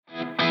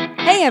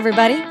Hey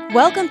everybody,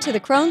 welcome to the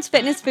Crohn's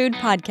Fitness Food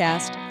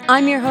Podcast.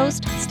 I'm your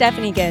host,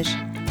 Stephanie Gish,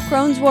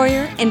 Crohn's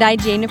warrior and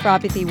IgA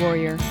nephropathy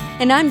warrior,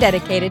 and I'm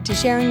dedicated to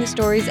sharing the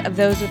stories of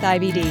those with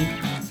IBD.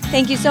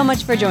 Thank you so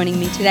much for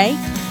joining me today.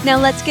 Now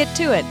let's get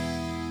to it.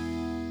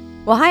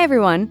 Well, hi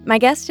everyone. My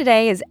guest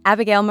today is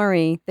Abigail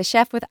Marie, the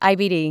chef with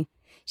IBD.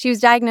 She was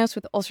diagnosed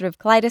with ulcerative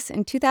colitis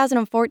in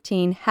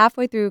 2014,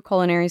 halfway through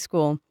culinary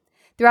school.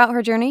 Throughout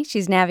her journey,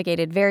 she's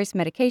navigated various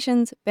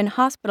medications, been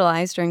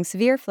hospitalized during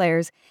severe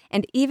flares,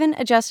 and even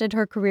adjusted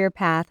her career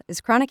path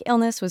as chronic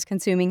illness was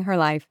consuming her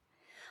life.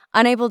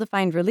 Unable to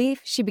find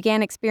relief, she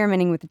began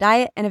experimenting with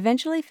diet and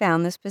eventually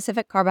found the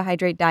specific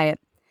carbohydrate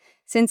diet.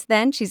 Since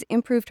then, she's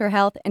improved her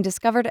health and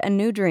discovered a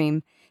new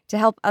dream: to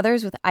help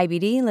others with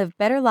IBD live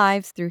better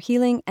lives through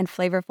healing and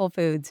flavorful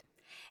foods.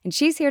 And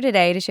she's here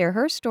today to share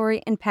her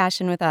story and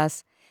passion with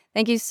us.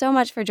 Thank you so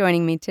much for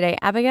joining me today,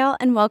 Abigail,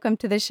 and welcome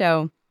to the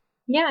show.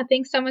 Yeah,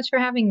 thanks so much for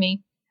having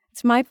me.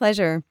 It's my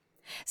pleasure.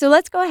 So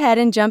let's go ahead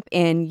and jump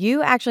in.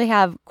 You actually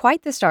have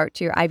quite the start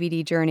to your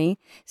IBD journey.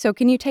 So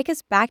can you take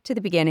us back to the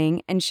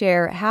beginning and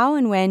share how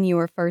and when you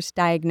were first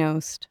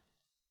diagnosed?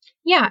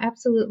 Yeah,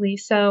 absolutely.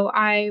 So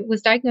I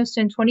was diagnosed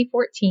in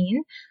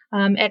 2014.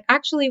 It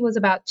actually was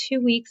about 2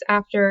 weeks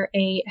after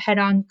a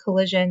head-on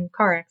collision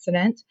car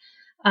accident.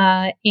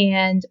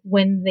 And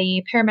when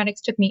the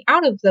paramedics took me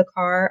out of the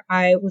car,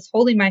 I was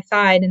holding my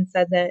side and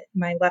said that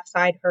my left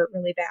side hurt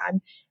really bad.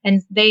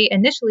 And they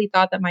initially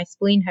thought that my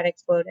spleen had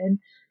exploded.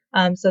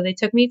 So they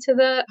took me to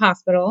the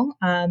hospital,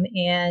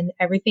 and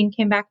everything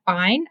came back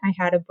fine. I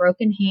had a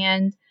broken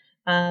hand,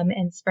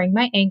 and sprained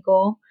my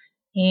ankle.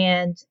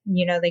 And,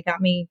 they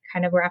got me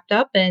kind of wrapped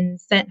up and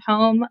sent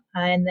home.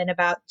 And then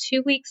about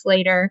 2 weeks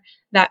later,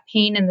 that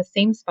pain in the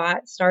same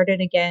spot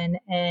started again.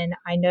 And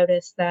I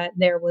noticed that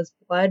there was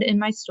blood in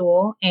my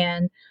stool.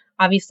 And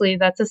obviously,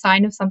 that's a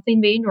sign of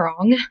something being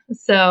wrong.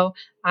 So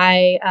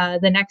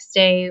the next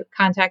day,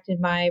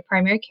 contacted my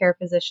primary care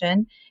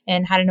physician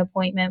and had an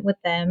appointment with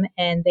them.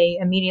 And they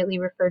immediately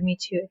referred me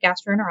to a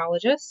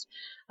gastroenterologist.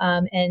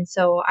 And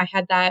so I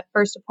had that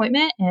first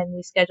appointment and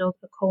we scheduled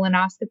a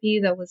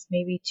colonoscopy that was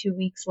maybe 2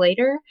 weeks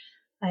later.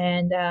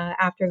 And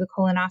after the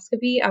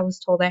colonoscopy, I was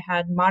told I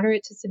had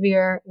moderate to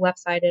severe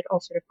left-sided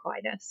ulcerative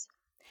colitis.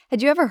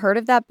 Had you ever heard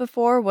of that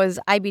before? Was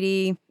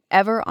IBD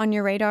ever on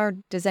your radar?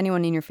 Does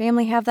anyone in your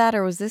family have that,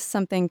 or was this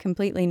something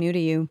completely new to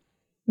you?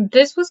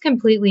 This was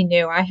completely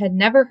new. I had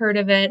never heard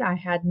of it. I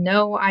had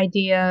no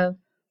idea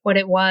what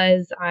it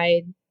was.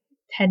 I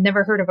had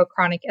never heard of a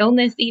chronic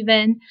illness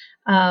even.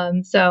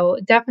 So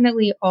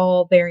definitely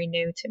all very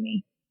new to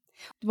me.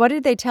 What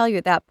did they tell you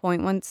at that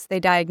point once they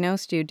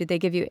diagnosed you? Did they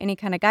give you any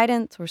kind of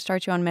guidance or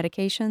start you on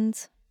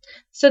medications?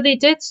 So they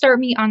did start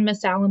me on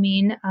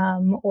mesalamine,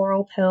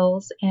 oral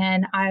pills,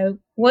 and I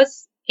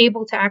was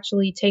able to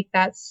actually take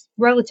that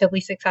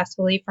relatively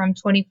successfully from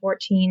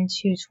 2014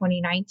 to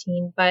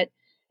 2019. But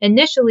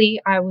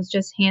initially, I was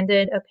just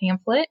handed a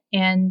pamphlet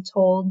and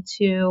told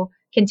to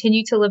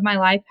continue to live my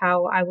life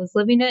how I was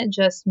living it.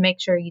 Just make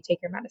sure you take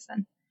your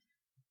medicine.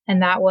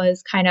 And that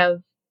was kind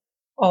of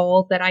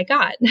all that I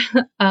got.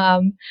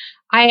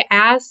 I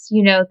asked,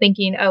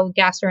 thinking, oh,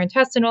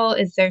 gastrointestinal,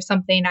 is there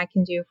something I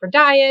can do for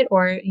diet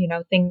or,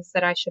 things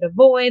that I should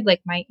avoid?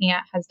 Like my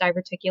aunt has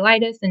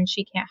diverticulitis and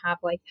she can't have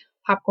like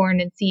popcorn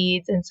and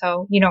seeds. And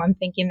so, I'm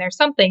thinking there's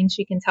something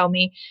she can tell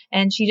me.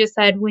 And she just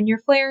said, when you're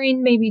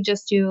flaring, maybe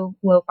just do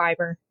low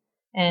fiber.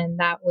 And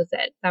that was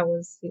it. That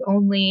was the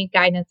only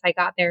guidance I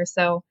got there.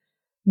 So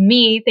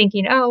me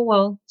thinking, oh,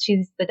 well,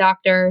 she's the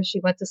doctor. She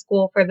went to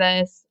school for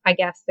this. I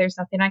guess there's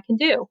nothing I can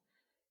do.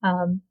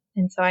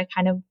 And so I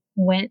kind of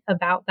went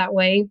about that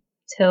way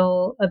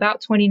till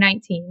about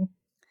 2019.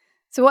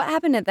 So what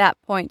happened at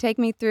that point? Take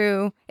me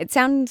through. It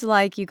sounds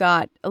like you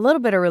got a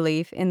little bit of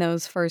relief in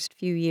those first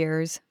few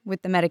years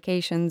with the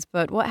medications,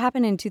 but what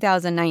happened in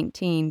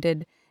 2019?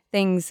 Did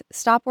things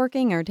stop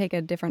working or take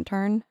a different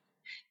turn?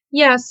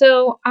 Yeah,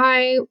 so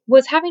I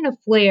was having a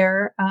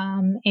flare,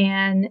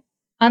 and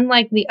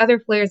unlike the other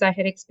flares I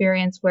had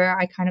experienced where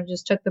I kind of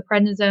just took the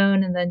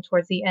prednisone and then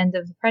towards the end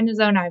of the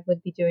prednisone I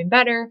would be doing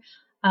better,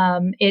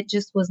 it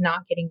just was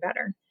not getting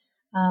better.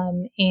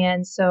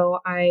 And so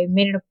I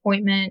made an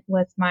appointment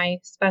with my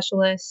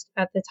specialist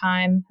at the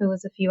time, who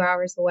was a few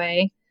hours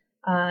away,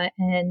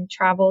 and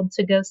traveled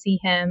to go see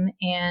him.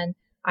 And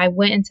I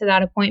went into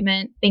that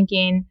appointment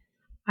thinking,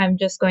 I'm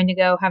just going to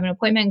go have an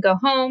appointment and go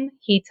home.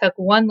 He took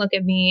one look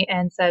at me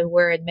and said,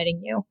 we're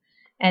admitting you.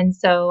 And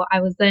so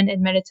I was then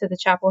admitted to the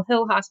Chapel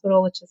Hill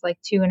Hospital, which is like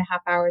 2.5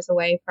 hours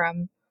away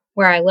from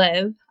where I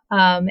live.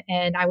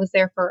 And I was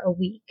there for a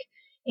week.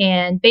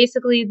 And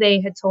basically, they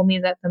had told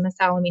me that the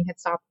mesalamine had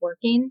stopped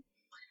working.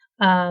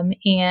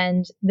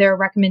 And their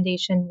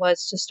recommendation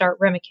was to start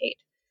Remicade.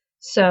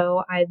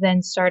 So I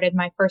then started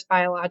my first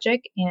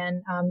biologic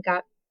and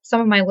got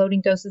some of my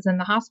loading doses in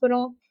the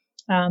hospital,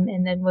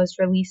 and then was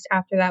released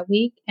after that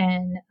week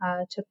and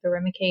took the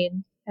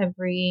Remicade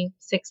every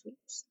 6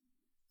 weeks.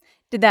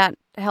 Did that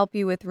help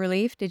you with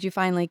relief? Did you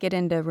finally get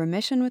into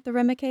remission with the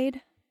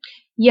Remicade?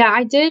 Yeah,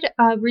 I did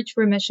reach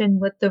remission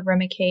with the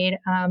Remicade.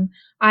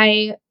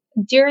 I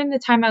during the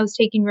time I was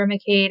taking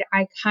Remicade,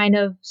 I kind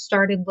of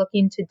started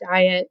looking to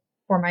diet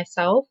for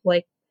myself,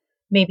 like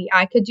maybe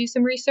I could do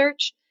some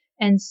research.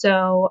 And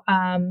so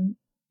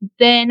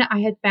then I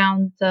had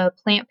found The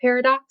Plant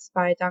Paradox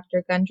by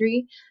Dr.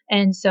 Gundry.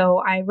 And so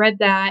I read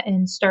that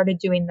and started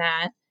doing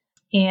that.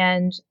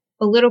 And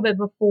a little bit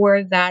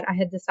before that, I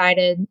had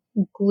decided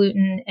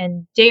gluten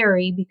and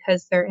dairy,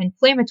 because they're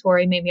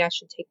inflammatory, maybe I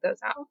should take those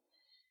out.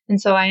 And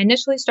so I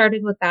initially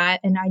started with that,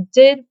 and I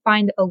did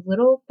find a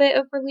little bit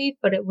of relief,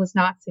 but it was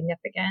not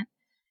significant.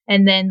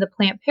 And then The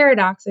Plant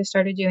Paradox, I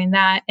started doing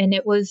that, and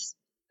it was,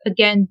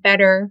 again,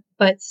 better,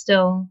 but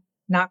still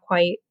not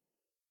quite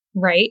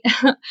right.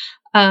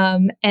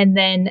 And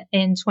then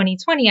in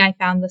 2020, I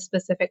found the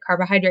specific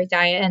carbohydrate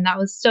diet, and that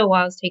was still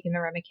while I was taking the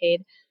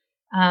Remicade.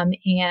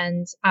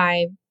 And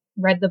I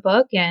read the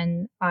book,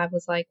 and I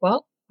was like,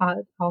 well,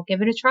 I'll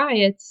give it a try.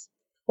 It's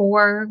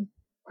for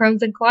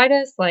Crohn's and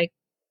colitis. Like,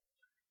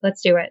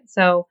 let's do it.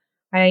 So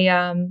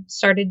I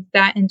started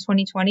that in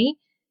 2020,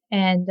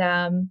 and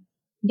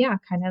yeah,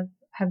 kind of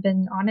have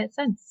been on it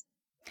since.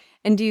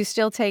 And do you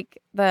still take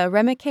the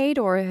Remicade,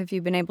 or have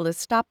you been able to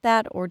stop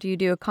that, or do you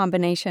do a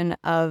combination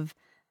of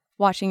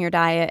watching your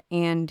diet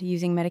and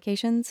using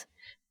medications?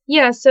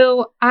 Yeah,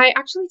 so I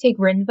actually take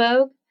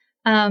Rinvoq.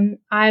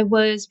 I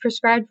was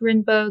prescribed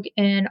Rinvoq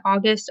in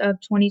August of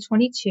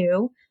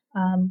 2022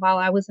 while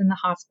I was in the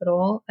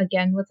hospital,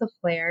 again with a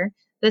flare.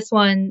 This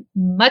one,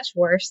 much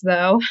worse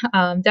though,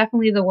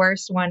 definitely the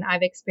worst one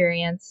I've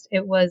experienced.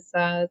 It was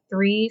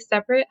 3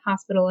 separate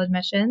hospital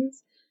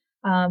admissions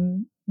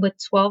with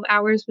 12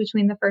 hours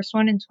between the first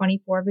one and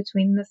 24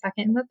 between the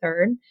second and the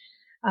third.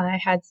 I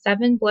had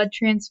 7 blood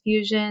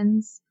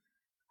transfusions.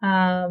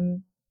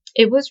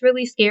 It was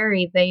really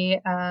scary.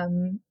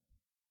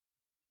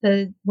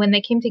 When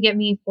they came to get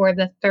me for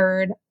the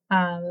third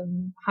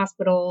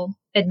hospital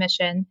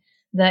admission,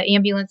 the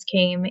ambulance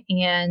came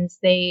and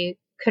they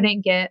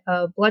couldn't get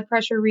a blood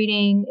pressure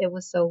reading. It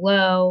was so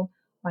low.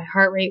 My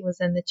heart rate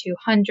was in the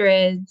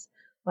 200s.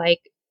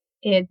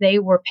 They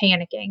were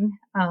panicking.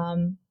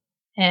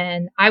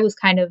 And I was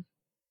kind of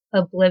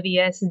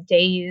oblivious,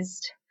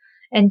 dazed,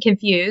 and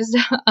confused.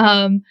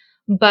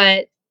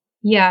 But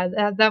yeah,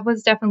 that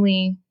was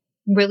definitely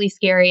really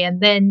scary.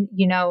 And then,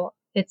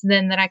 it's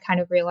then that I kind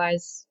of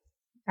realized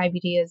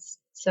IBD is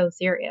so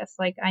serious.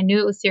 Like, I knew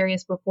it was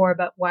serious before,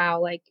 but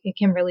wow, like it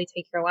can really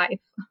take your life,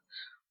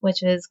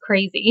 which is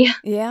crazy.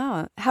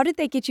 Yeah. How did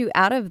they get you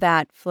out of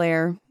that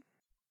flare?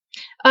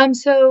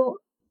 So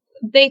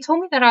they told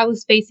me that I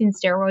was facing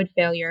steroid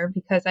failure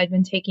because I'd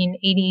been taking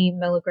 80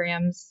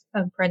 milligrams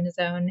of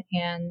prednisone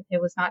and it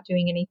was not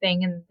doing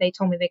anything. And they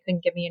told me they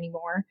couldn't give me any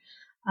more.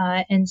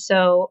 And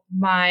so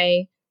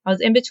I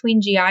was in between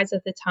GIs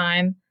at the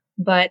time,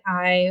 but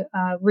I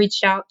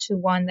reached out to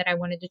one that I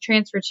wanted to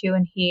transfer to,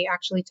 and he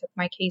actually took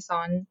my case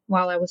on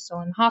while I was still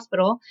in the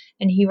hospital,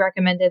 and he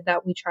recommended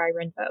that we try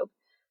Rinvoq.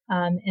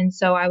 And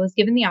so I was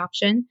given the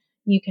option.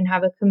 You can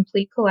have a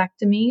complete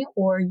colectomy,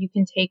 or you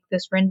can take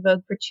this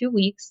Rinvoq for 2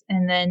 weeks,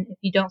 and then if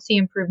you don't see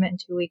improvement in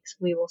 2 weeks,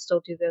 we will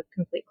still do the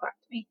complete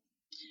colectomy.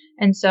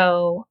 And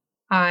so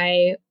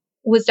I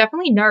was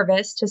definitely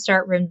nervous to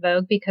start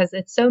Rinvoq because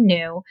it's so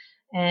new.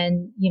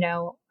 And,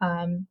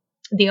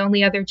 the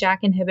only other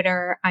JAK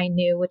inhibitor I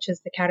knew, which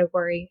is the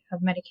category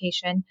of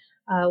medication,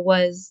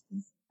 was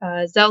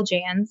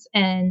Xeljanz.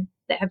 And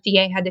the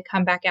FDA had to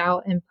come back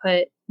out and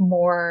put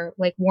more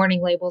like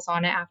warning labels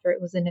on it after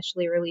it was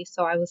initially released.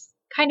 So I was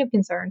kind of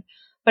concerned.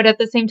 But at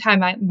the same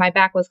time, my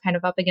back was kind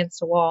of up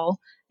against a wall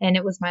and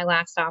it was my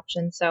last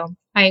option. So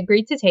I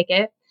agreed to take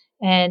it.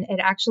 And it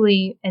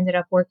actually ended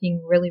up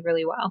working really,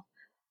 really well.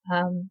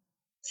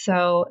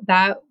 So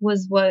that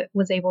was what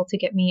was able to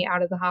get me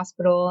out of the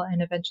hospital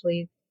and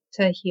eventually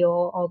to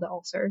heal all the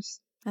ulcers.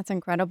 That's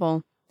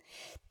incredible.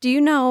 Do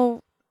you know,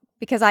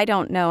 because I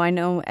don't know, I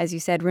know, as you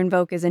said,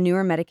 Rinvoq is a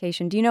newer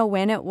medication. Do you know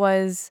when it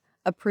was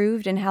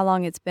approved and how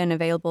long it's been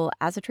available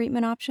as a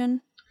treatment option?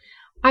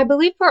 I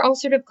believe for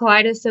ulcerative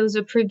colitis, it was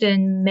approved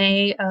in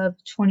May of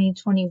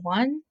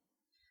 2021.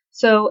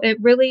 So it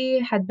really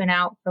had been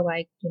out for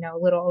a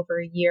little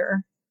over a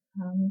year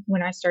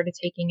when I started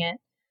taking it,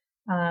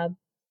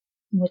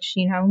 which,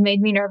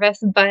 made me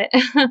nervous, but,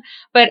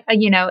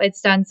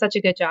 it's done such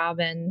a good job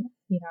and,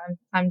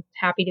 I'm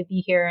happy to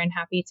be here and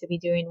happy to be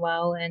doing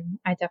well. And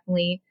I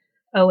definitely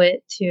owe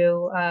it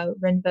to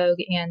Rinvoq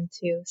and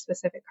to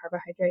specific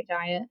carbohydrate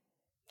diet.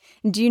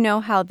 Do you know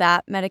how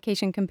that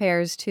medication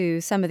compares to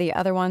some of the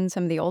other ones,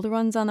 some of the older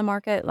ones on the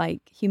market,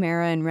 like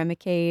Humira and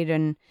Remicade,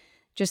 and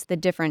just the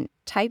different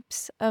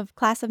types of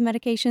class of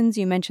medications?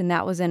 You mentioned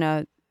that was in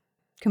a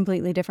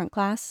completely different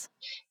class.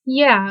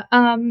 Yeah.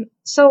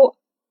 So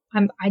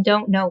I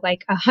don't know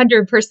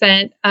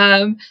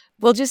 100%.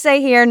 We'll just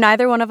say here,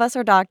 neither one of us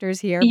are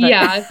doctors here. But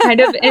Yeah, kind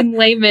of in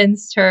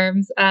layman's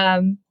terms.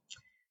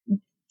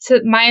 So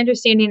my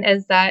understanding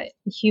is that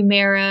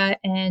Humira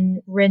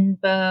and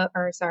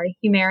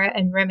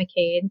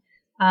Remicade,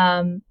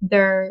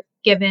 they're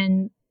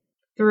given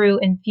through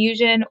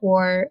infusion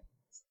or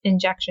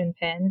injection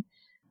pen.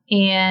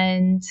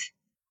 And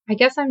I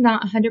guess I'm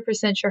not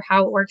 100% sure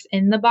how it works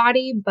in the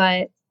body,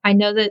 but I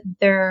know that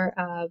they're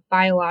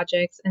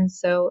biologics, and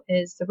so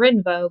is the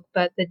Rinvoq.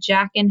 But the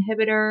JAK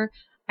inhibitor,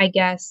 I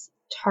guess,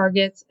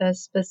 targets a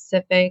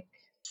specific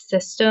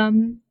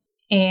system.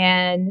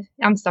 And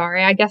I'm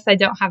sorry, I guess I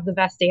don't have the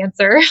best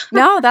answer.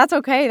 No, that's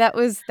okay. That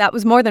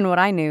was more than what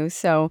I knew.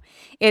 So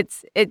it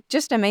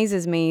just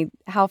amazes me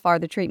how far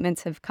the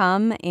treatments have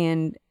come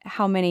and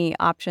how many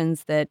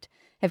options that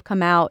have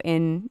come out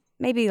in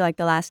maybe like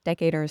the last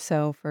decade or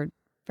so for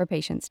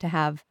patients to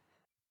have.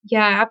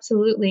 Yeah,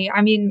 absolutely.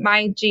 I mean,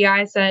 my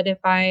GI said if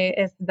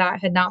that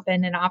had not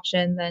been an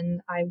option,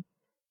 then I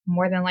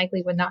more than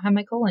likely would not have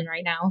my colon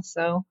right now.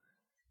 So,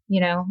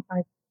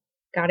 I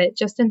got it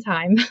just in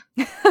time.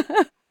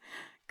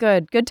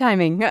 Good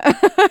timing.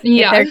 If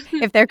Yeah.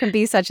 there can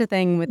be such a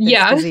thing with this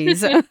Yeah.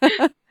 disease.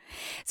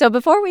 So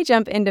before we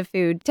jump into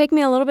food, take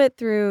me a little bit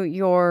through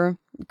your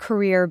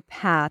career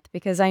path,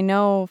 because I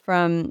know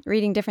from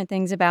reading different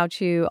things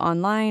about you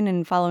online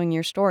and following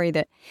your story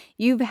that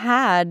you've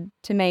had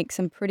to make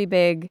some pretty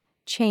big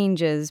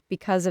changes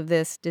because of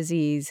this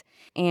disease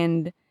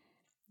and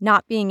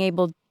not being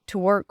able to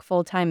work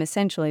full time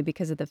essentially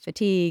because of the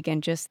fatigue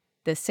and just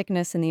the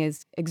sickness and the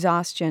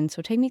exhaustion.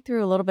 So take me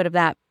through a little bit of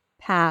that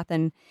path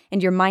and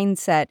your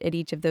mindset at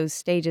each of those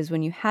stages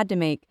when you had to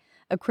make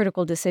a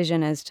critical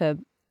decision as to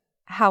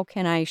how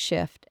can I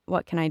shift?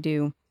 What can I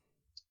do?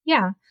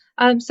 Yeah.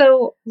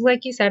 So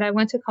like you said, I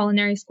went to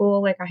culinary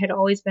school. Like I had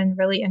always been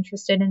really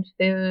interested in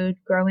food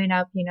growing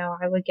up.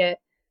 I would get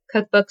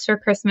cookbooks for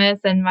Christmas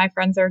and my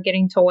friends are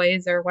getting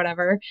toys or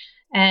whatever.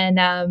 And,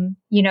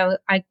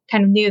 I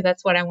kind of knew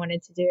that's what I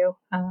wanted to do.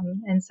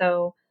 And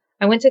so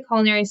I went to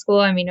culinary school.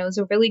 I mean, it was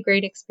a really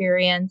great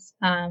experience.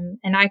 And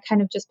I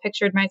kind of just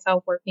pictured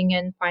myself working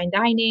in fine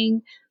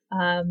dining,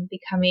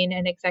 becoming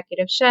an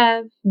executive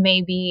chef,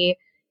 maybe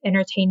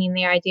entertaining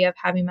the idea of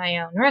having my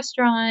own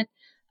restaurant.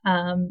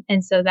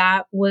 And so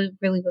that was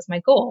my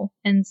goal.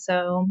 And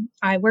so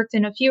I worked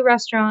in a few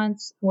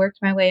restaurants, worked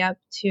my way up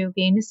to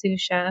being a sous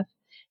chef,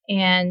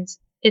 and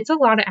it's a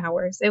lot of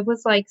hours. It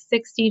was like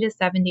 60 to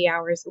 70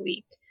 hours a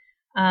week.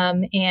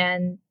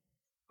 And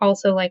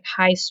also like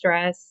high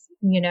stress,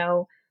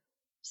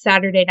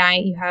 Saturday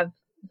night you have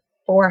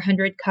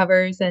 400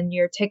 covers and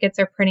your tickets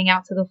are printing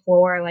out to the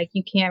floor. Like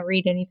you can't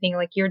read anything,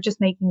 like you're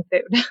just making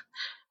food.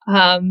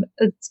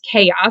 It's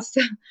chaos.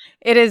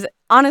 It is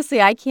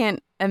honestly, I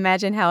can't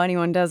imagine how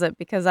anyone does it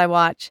because I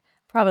watch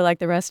probably like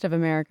the rest of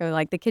America,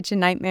 like the Kitchen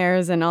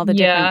Nightmares and all the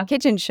different Yeah.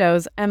 kitchen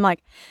shows. I'm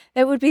like,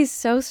 it would be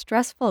so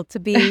stressful to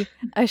be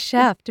a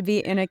chef, to be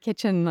in a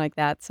kitchen like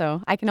that.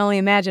 So I can only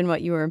imagine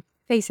what you were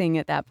facing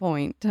at that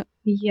point.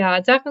 Yeah,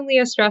 definitely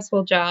a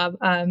stressful job.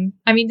 I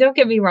mean, don't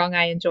get me wrong,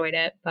 I enjoyed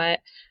it, but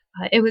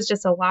it was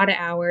just a lot of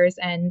hours.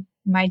 And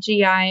my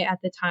GI at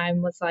the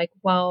time was like,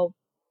 well,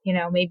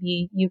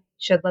 maybe you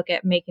should look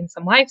at making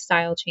some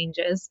lifestyle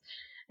changes.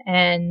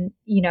 And,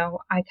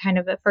 I kind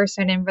of at first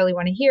I didn't really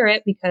want to hear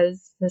it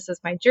because this is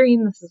my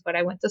dream. This is what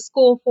I went to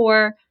school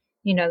for.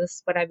 This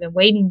is what I've been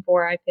waiting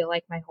for, I feel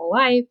like my whole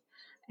life.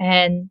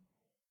 And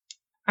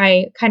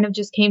I kind of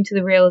just came to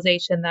the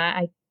realization that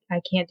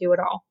I can't do it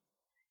all.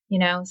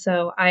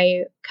 So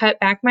I cut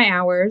back my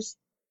hours.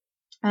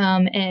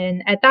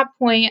 And at that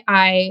point,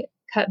 I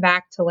cut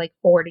back to like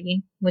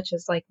 40, which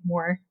is like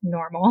more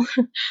normal,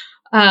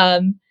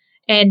 um,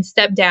 and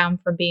stepped down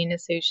from being a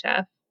sous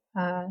chef.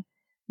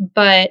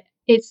 But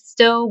it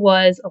still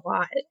was a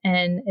lot,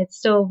 and it's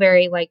still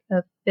very like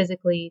a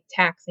physically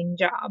taxing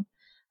job.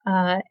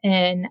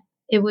 And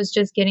it was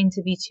just getting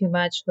to be too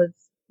much with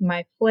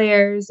my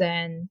flares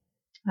and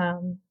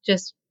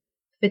just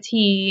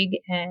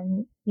fatigue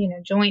and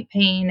joint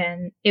pain,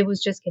 and it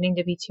was just getting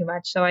to be too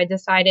much. So I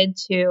decided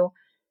to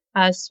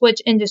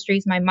switch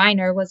industries. My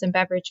minor was in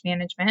beverage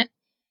management,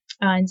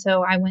 and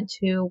so I went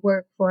to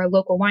work for a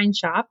local wine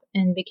shop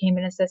and became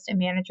an assistant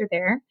manager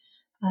there.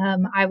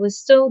 I was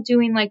still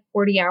doing like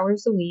 40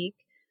 hours a week,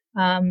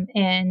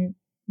 and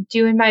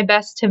doing my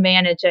best to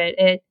manage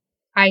it.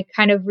 I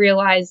kind of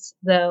realized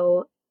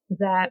though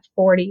that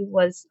 40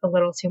 was a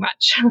little too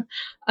much.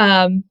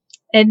 um,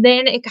 and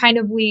then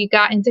we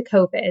got into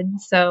COVID.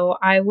 So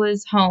I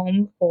was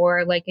home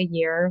for like a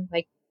year,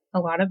 like a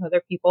lot of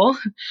other people.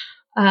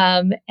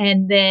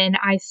 And then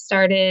I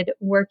started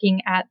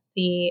working at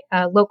the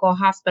local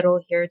hospital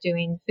here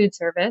doing food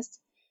service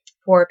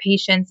for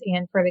patients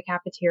and for the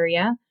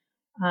cafeteria.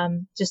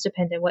 Just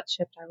depended what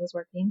shift I was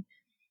working.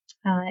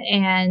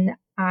 And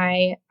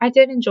I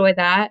did enjoy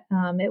that.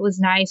 It was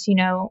nice,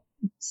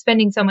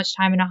 spending so much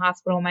time in a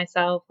hospital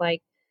myself,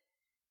 like,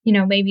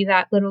 maybe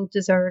that little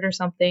dessert or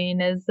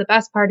something is the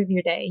best part of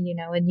your day,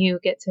 and you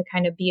get to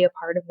kind of be a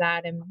part of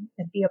that and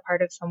be a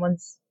part of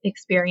someone's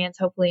experience,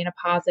 hopefully in a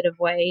positive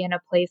way, in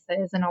a place that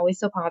isn't always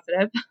so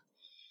positive.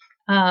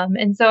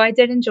 And so I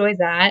did enjoy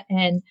that.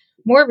 And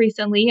more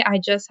recently, I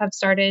just have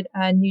started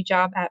a new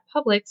job at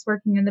Publix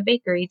working in the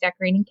bakery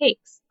decorating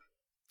cakes.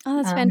 Oh,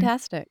 that's Um,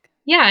 fantastic.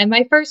 yeah, and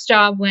my first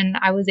job when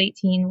I was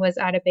 18 was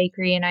at a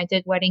bakery and I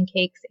did wedding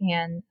cakes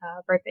and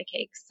birthday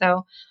cakes.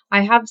 So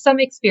I have some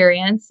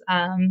experience.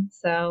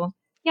 So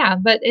yeah,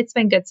 but it's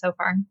been good so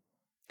far.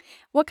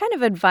 What kind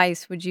of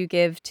advice would you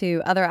give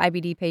to other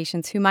IBD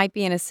patients who might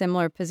be in a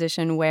similar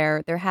position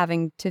where they're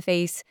having to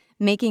face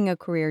making a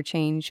career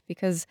change?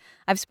 Because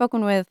I've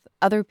spoken with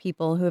other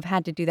people who have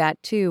had to do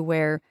that too,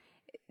 where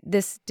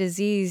this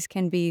disease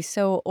can be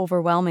so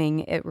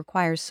overwhelming. It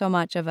requires so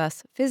much of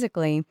us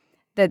physically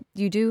that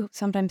you do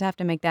sometimes have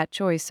to make that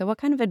choice. So, what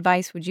kind of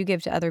advice would you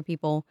give to other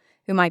people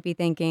who might be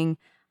thinking,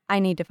 I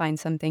need to find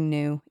something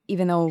new,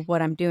 even though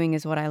what I'm doing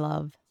is what I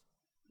love?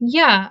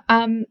 Yeah,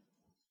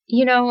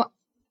 you know,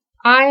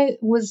 I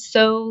was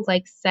so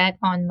like set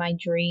on my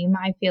dream,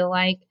 I feel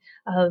like,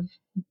 of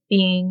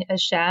being a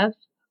chef,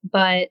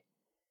 but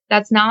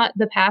that's not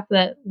the path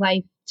that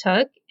life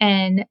took.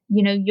 And,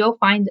 you'll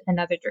find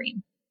another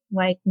dream.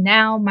 Like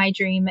now, my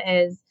dream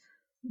is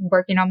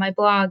working on my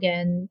blog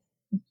and,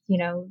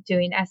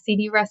 doing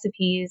SCD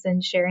recipes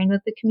and sharing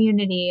with the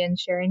community and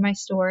sharing my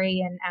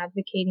story and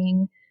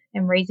advocating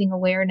and raising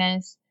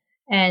awareness.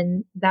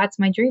 And that's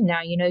my dream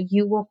now.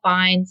 You will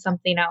find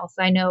something else.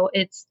 I know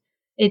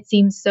it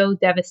seems so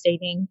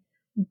devastating,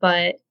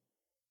 but,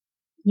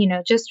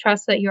 just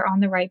trust that you're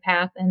on the right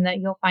path and that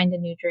you'll find a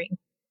new dream.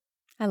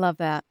 I love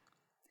that.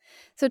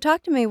 So,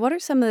 talk to me. What are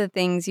some of the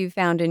things you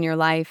found in your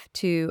life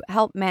to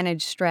help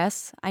manage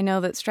stress? I know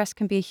that stress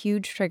can be a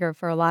huge trigger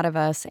for a lot of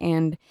us,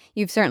 and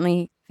you've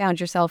certainly found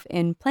yourself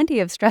in plenty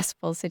of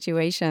stressful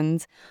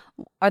situations.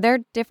 Are there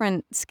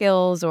different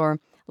skills or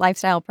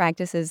lifestyle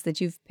practices that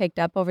you've picked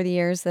up over the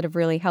years that have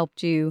really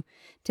helped you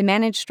to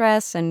manage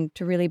stress and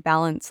to really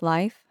balance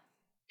life?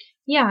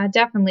 Yeah,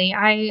 definitely.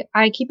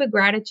 I keep a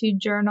gratitude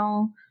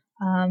journal,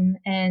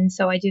 and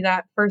so I do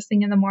that first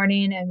thing in the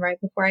morning and right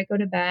before I go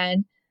to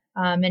bed.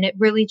 And it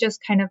really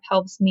just kind of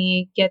helps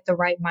me get the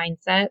right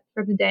mindset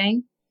for the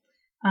day.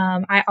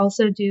 I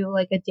also do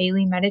like a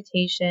daily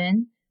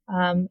meditation.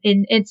 And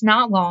it's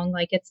not long,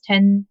 like it's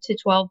 10 to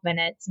 12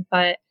 minutes,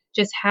 but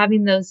just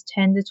having those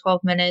 10 to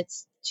 12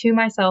 minutes to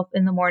myself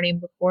in the morning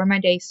before my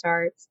day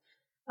starts,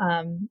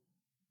 um,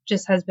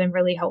 just has been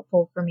really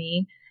helpful for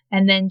me.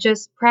 And then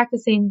just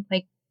practicing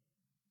like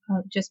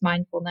just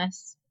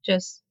mindfulness,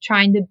 just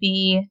trying to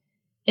be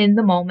in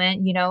the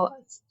moment.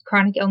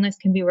 Chronic illness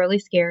can be really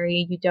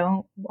scary. You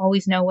don't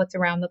always know what's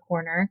around the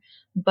corner,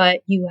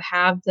 but you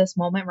have this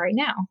moment right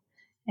now.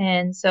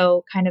 And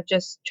so, kind of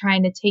just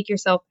trying to take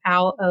yourself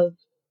out of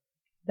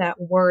that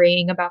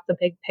worrying about the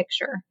big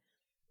picture.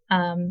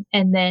 And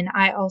then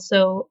I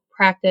also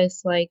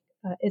practice like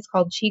it's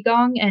called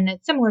Qigong, and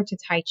it's similar to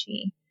Tai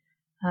Chi.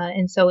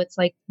 And so it's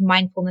like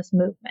mindfulness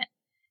movement.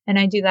 And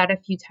I do that a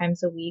few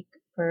times a week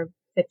for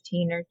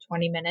 15 or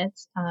 20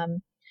 minutes.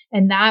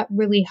 And that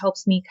really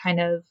helps me kind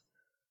of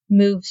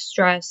move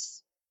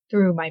stress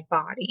through my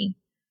body.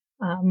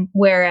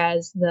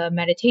 Whereas the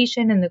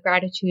meditation and the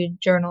gratitude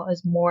journal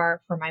is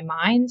more for my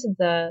mind.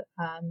 The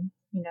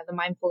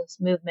mindfulness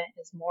movement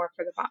is more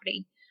for the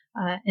body.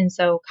 And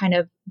so kind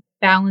of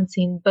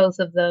balancing both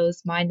of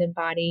those, mind and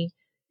body.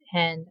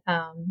 And,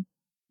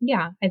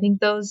 yeah, I think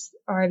those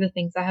are the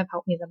things that have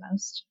helped me the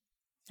most.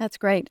 That's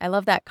great. I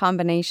love that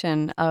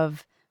combination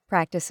of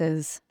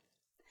practices.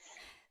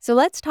 So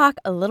let's talk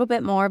a little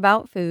bit more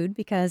about food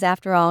because,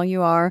 after all,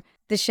 you are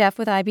the chef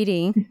with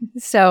IBD.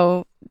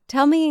 So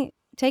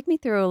take me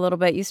through a little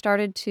bit. You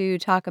started to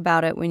talk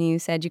about it when you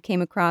said you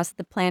came across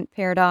the plant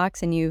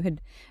paradox and you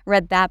had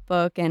read that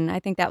book. And I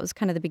think that was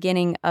kind of the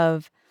beginning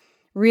of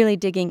really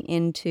digging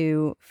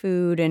into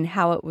food and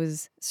how it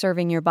was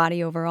serving your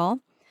body overall.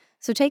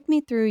 So take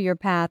me through your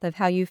path of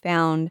how you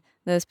found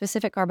the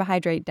specific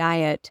carbohydrate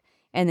diet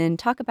and then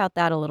talk about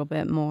that a little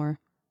bit more.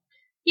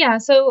 Yeah,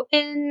 so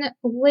in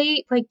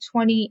late like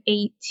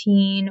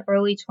 2018,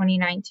 early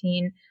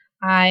 2019,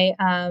 I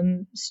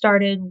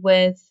started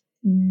with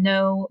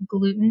no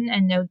gluten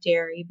and no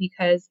dairy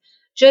because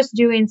just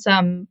doing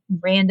some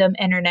random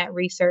internet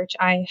research,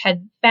 I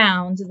had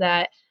found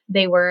that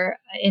they were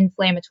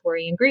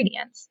inflammatory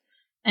ingredients.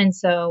 And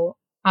so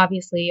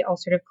obviously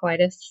ulcerative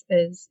colitis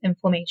is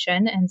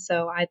inflammation. And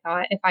so I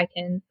thought if I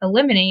can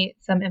eliminate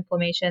some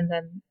inflammation,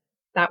 then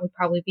that would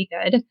probably be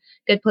good.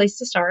 Good place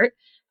to start.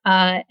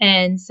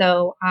 And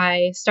so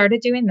I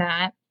started doing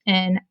that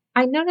and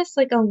I noticed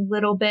like a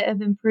little bit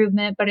of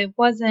improvement, but it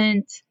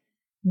wasn't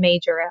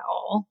major at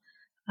all.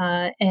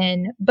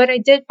 But I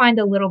did find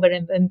a little bit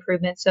of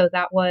improvement. So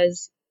that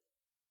was,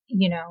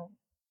 you know,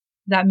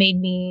 that made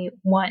me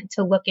want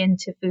to look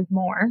into food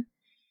more.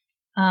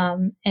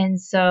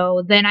 And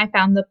so then I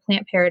found the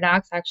plant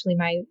paradox. Actually,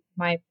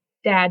 my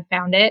dad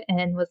found it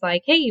and was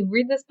like, "Hey,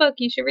 read this book.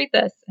 You should read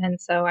this." And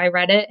so I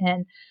read it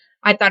and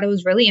I thought it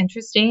was really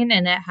interesting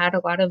and it had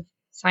a lot of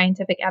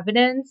scientific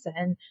evidence.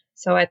 And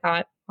so I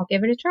thought I'll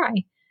give it a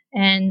try.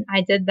 And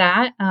I did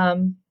that.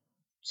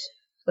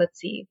 Let's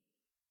see,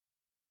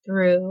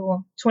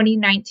 through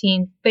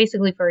 2019,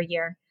 basically for a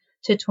year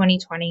to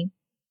 2020.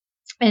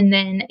 And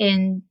then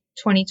in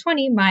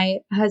 2020, my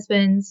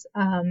husband's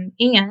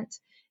aunt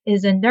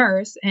is a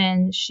nurse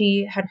and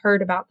she had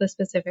heard about the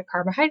specific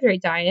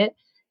carbohydrate diet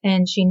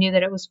and she knew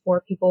that it was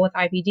for people with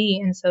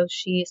IBD. And so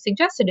she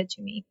suggested it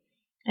to me.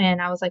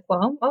 And I was like,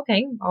 well,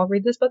 okay, I'll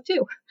read this book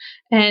too.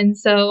 And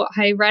so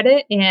I read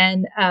it,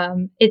 and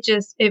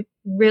it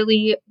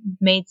really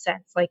made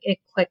sense. Like, it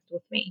clicked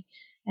with me.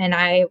 And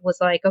I was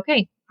like,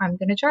 okay, I'm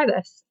going to try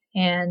this.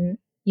 And,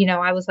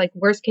 I was like,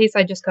 worst case,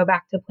 I just go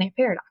back to Plant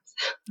Paradox.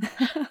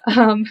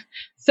 um,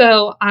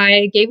 so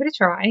I gave it a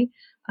try.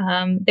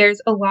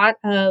 There's a lot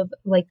of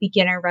like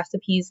beginner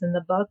recipes in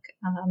the book,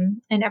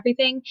 and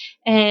everything.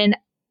 And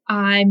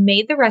I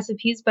made the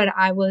recipes, but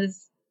I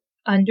was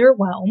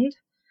underwhelmed.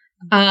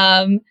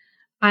 Um,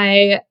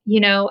 I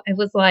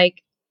was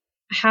like,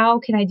 how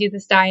can I do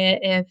this diet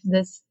if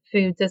this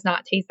food does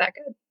not taste that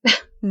good?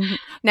 Mhm.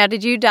 Now,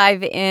 did you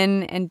dive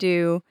in and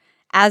do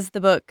as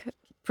the book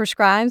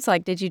prescribes?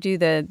 Like, did you do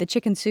the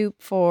chicken soup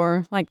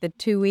for like the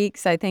 2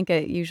 weeks? I think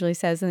it usually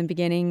says in the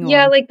beginning,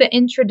 Yeah, or like the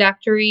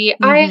introductory,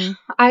 Mhm.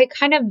 I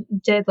kind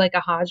of did like a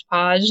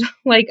hodgepodge.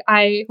 Like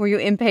Were you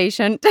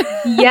impatient?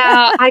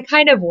 yeah, I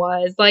kind of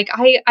was. Like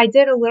I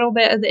did a little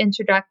bit of the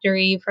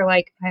introductory for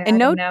like And I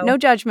don't no know.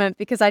 judgment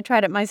because I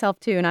tried it myself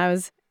too, and I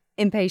was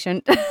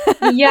impatient.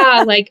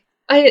 Yeah, like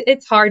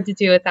it's hard to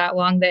do it that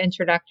long, the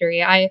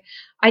introductory. I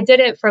did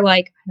it for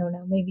like, I don't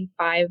know, maybe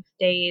 5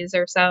 days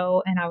or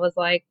so, and I was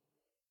like,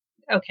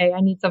 okay,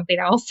 I need something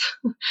else.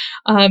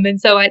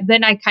 And so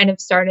then I kind of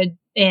started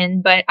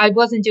in, but I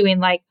wasn't doing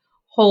like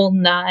whole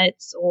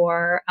nuts,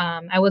 or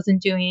I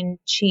wasn't doing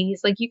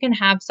cheese. Like, you can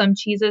have some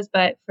cheeses,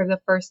 but for the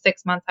first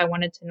 6 months, I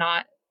wanted to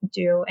not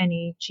do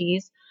any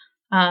cheese.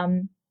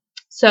 Um,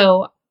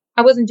 so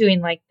I wasn't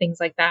doing like things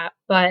like that.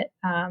 But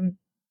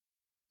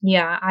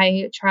yeah,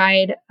 I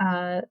tried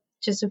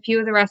just a few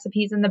of the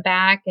recipes in the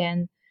back,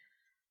 and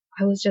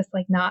I was just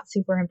like not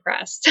super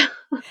impressed.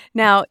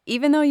 Now,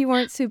 even though you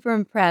weren't super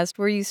impressed,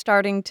 were you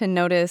starting to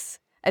notice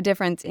a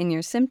difference in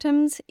your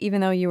symptoms,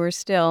 even though you were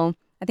still,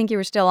 I think you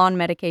were still on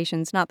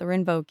medications, not the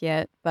Rinvoq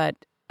yet, but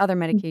other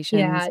medications?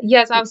 Yeah.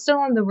 Yes, I was still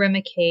on the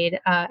Remicade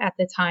at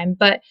the time,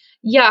 but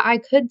yeah, I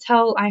could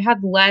tell I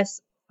had less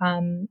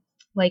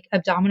like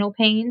abdominal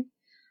pain,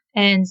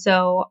 and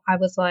so I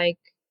was like,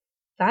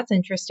 "That's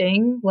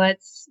interesting.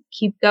 Let's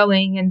keep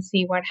going and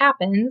see what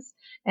happens."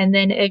 And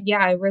then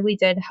yeah, it really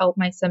did help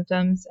my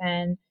symptoms,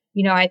 and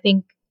I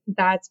think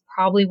that's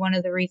probably one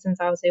of the reasons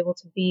I was able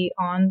to be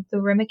on the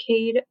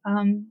Remicade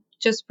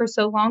just for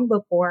so long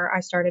before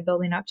I started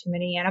building up too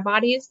many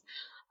antibodies.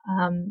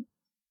 Um,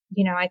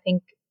 I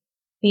think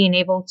being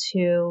able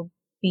to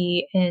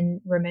be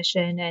in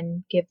remission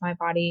and give my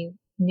body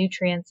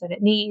nutrients that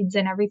it needs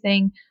and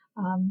everything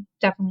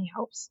definitely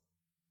helps.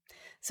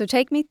 So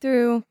take me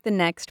through the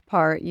next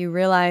part. You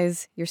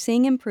realize you're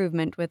seeing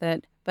improvement with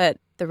it, but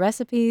the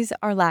recipes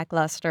are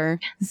lackluster.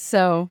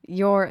 So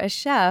you're a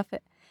chef.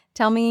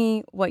 Tell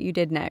me what you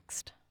did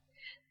next.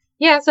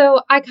 Yeah,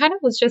 so I kind of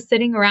was just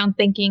sitting around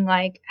thinking,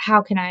 like,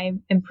 how can I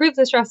improve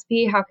this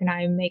recipe? How can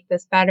I make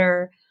this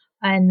better?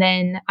 And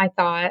then I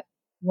thought,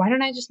 why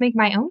don't I just make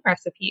my own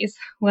recipes?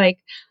 Like,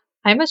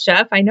 I'm a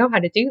chef, I know how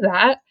to do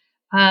that.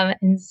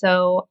 And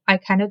so I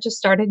kind of just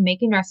started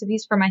making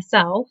recipes for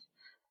myself.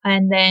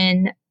 And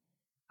then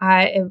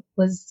it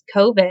was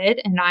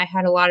COVID, and I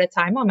had a lot of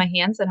time on my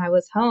hands, and I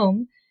was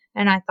home,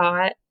 and I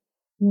thought,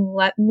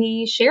 let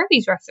me share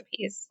these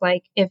recipes.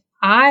 Like, if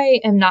I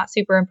am not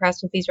super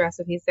impressed with these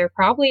recipes, there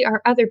probably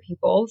are other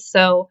people.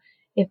 So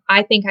if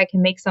I think I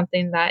can make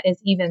something that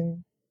is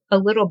even a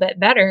little bit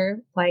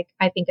better, like,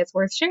 I think it's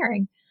worth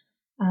sharing.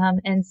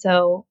 And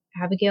so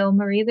Abigail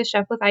Marie, the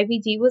chef with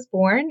IBD, was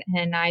born,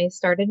 and I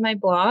started my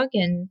blog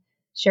and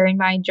sharing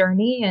my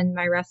journey and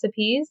my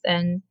recipes.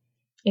 And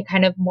it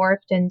kind of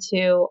morphed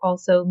into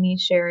also me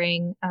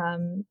sharing,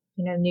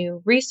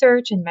 new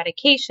research and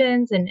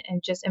medications, and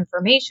just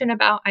information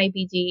about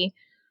IBD.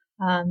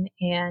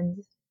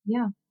 And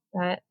yeah,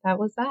 that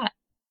was that.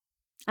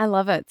 I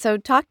love it. So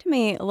talk to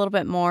me a little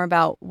bit more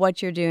about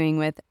what you're doing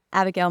with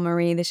Abigail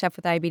Marie, the chef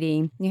with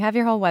IBD. You have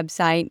your whole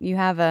website. You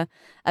have a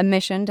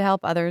mission to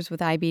help others with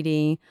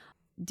IBD.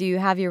 Do you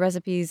have your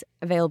recipes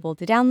available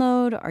to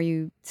download? Are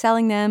you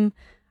selling them?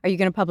 Are you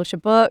going to publish a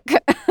book?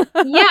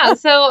 Yeah,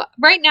 so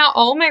right now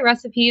all my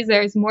recipes,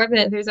 there's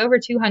over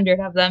 200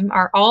 of them,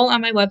 are all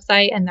on my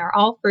website, and they're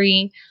all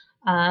free.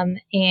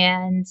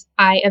 And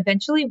I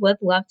eventually would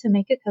love to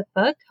make a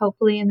cookbook,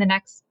 hopefully in the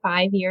next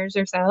 5 years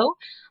or so.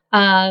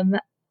 Um,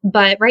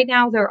 but right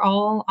now they're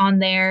all on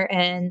there,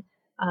 and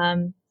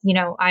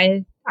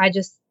I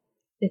just,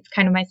 it's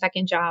kind of my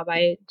second job.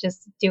 I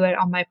just do it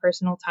on my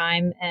personal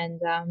time,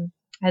 and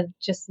I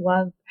just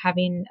love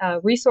having a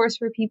resource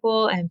for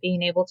people and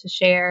being able to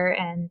share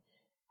and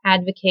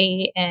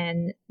advocate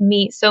and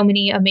meet so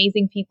many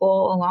amazing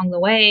people along the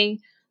way.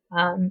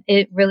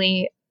 It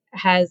really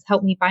has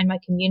helped me find my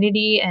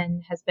community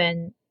and has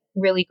been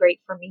really great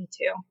for me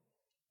too.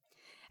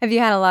 Have you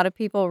had a lot of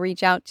people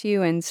reach out to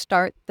you and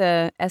start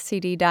the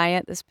SCD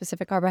diet, the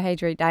specific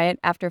carbohydrate diet,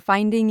 after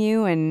finding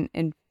you and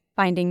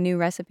finding new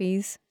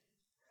recipes?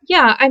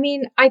 Yeah, I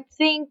mean, I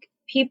think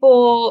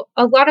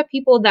a lot of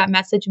people that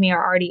message me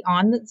are already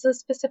on the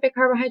specific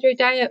carbohydrate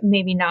diet,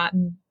 maybe not,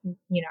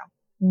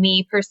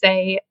 me per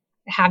se,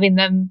 having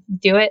them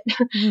do it.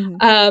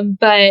 Mhm.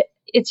 But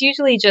it's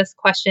usually just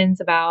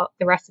questions about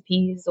the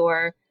recipes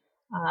or,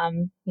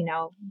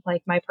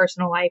 like my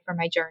personal life or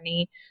my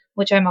journey,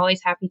 which I'm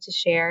always happy to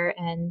share.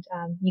 And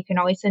you can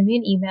always send me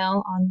an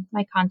email on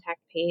my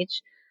contact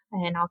page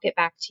and I'll get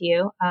back to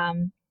you.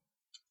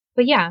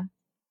 But yeah.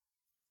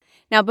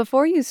 Now,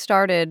 before you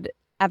started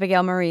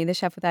Abigail Marie, the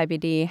chef with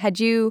IBD, had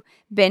you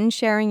been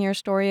sharing your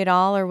story at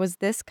all, or was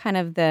this kind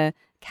of the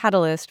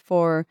catalyst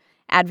for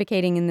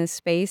advocating in this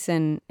space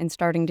and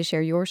starting to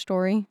share your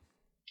story?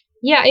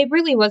 Yeah, it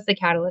really was the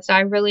catalyst.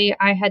 I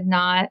had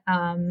not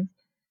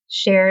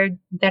shared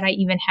that I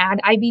even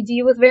had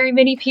IBD with very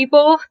many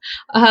people,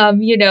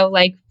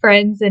 like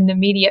friends and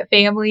immediate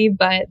family,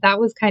 but that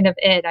was kind of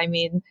it. I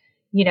mean,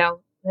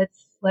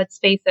 let's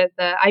face it,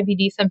 the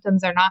IBD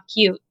symptoms are not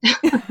cute.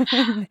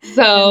 They're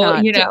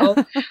So,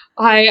 not.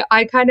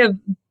 I kind of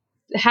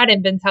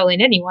hadn't been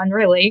telling anyone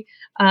really.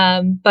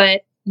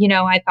 But,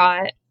 I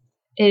thought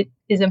it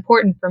is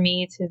important for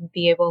me to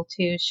be able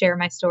to share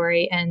my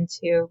story and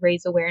to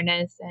raise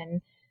awareness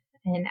and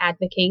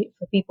advocate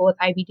for people with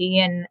IBD.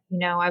 And,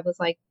 I was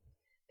like,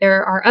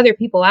 there are other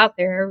people out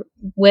there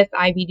with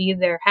IBD.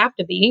 There have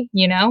to be,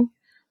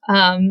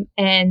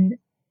 and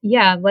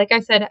yeah, like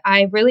I said,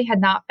 I really had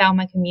not found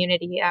my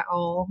community at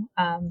all.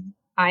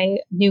 I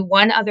knew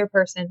one other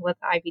person with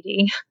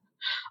IBD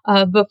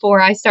before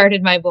I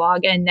started my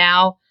blog, and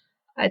now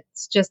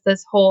it's just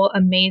this whole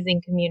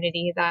amazing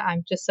community that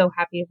I'm just so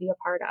happy to be a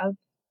part of.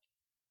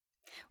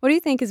 What do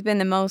you think has been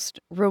the most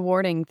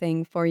rewarding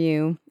thing for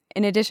you,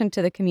 in addition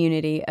to the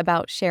community,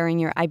 about sharing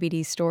your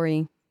IBD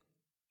story?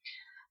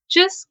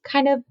 Just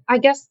kind of, I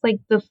guess, like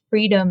the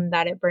freedom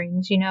that it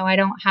brings. I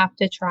don't have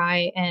to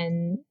try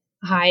and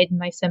hide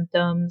my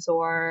symptoms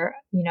or,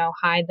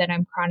 hide that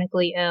I'm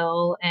chronically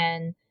ill.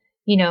 And,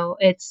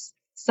 it's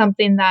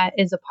something that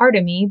is a part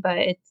of me, but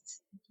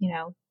it's,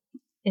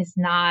 is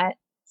not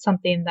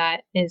something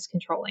that is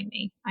controlling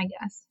me, I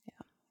guess.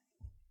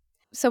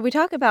 So we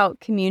talk about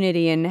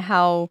community and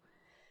how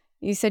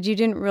you said you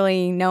didn't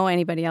really know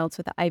anybody else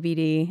with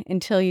IBD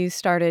until you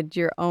started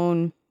your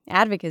own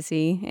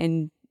advocacy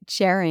and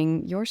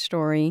sharing your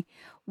story.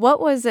 What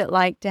was it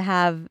like to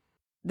have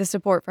the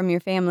support from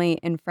your family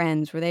and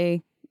friends? Were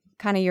they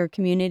kind of your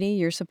community,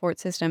 your support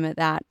system at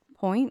that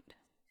point?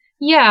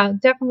 Yeah,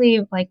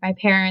 definitely like my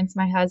parents,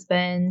 my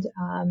husband,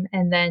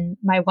 and then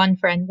my one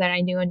friend that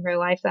I knew in real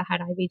life that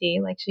had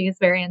IBD. Like she is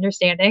very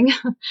understanding.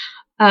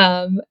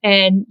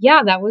 And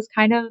yeah, that was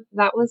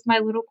my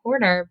little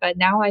corner. But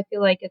now I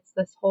feel like it's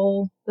this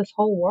whole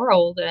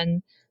world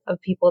and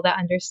of people that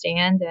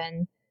understand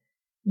and,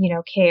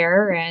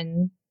 care.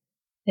 And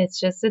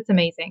it's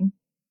amazing.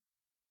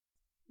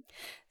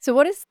 So,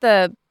 what is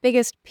the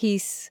biggest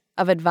piece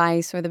of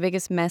advice or the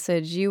biggest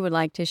message you would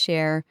like to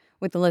share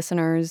with the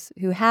listeners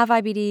who have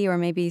IBD or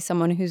maybe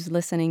someone who's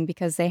listening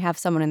because they have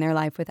someone in their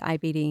life with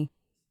IBD?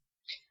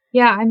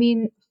 Yeah, I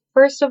mean,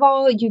 first of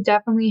all, you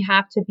definitely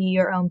have to be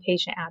your own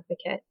patient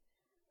advocate.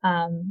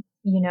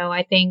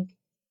 I think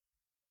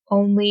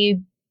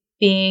only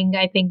being,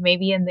 I think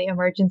maybe in the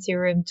emergency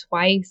room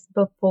twice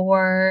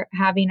before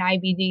having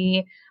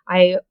IBD,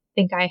 I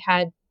think I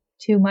had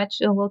a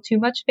little too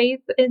much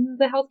faith in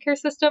the healthcare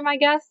system, I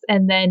guess.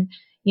 And then,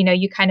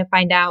 you kind of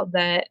find out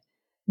that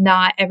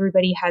not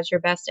everybody has your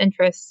best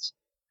interest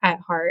at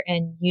heart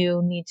and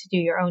you need to do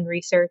your own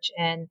research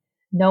and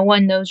no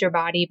one knows your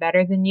body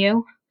better than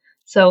you.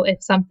 So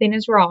if something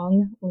is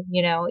wrong,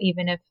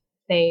 even if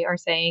they are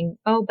saying,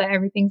 oh, but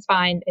everything's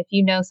fine. If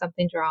you know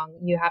something's wrong,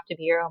 you have to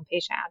be your own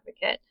patient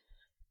advocate.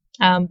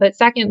 But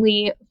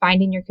secondly,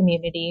 finding your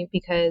community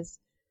because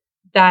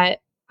that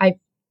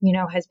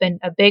has been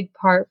a big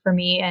part for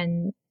me.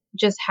 And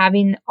just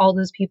having all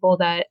those people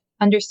that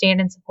understand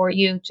and support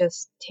you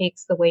just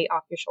takes the weight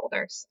off your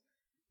shoulders.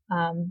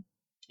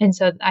 And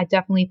so I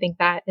definitely think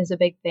that is a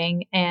big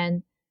thing.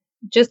 And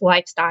just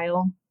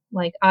lifestyle.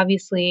 Like,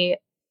 obviously,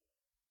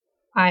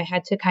 I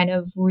had to kind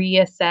of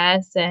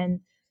reassess and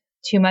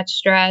too much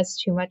stress,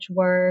 too much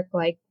work,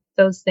 like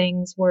those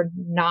things were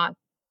not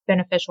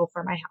beneficial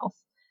for my health.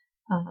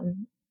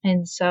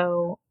 And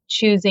so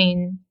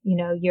choosing,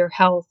 your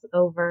health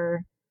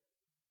over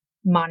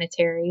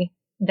monetary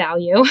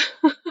value.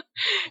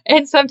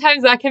 And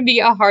sometimes that can be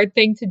a hard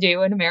thing to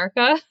do in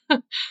America.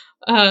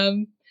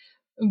 um,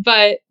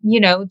 but,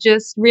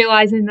 just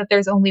realizing that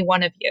there's only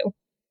one of you.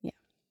 Yeah.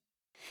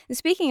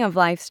 Speaking of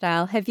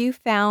lifestyle, have you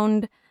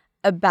found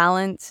a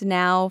balance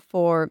now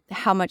for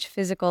how much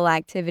physical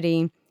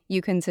activity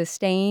you can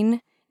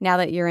sustain now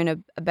that you're in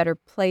a better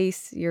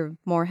place, you're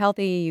more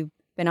healthy, you've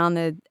been on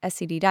the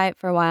SCD diet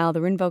for a while,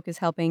 the Rinvoq is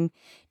helping.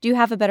 Do you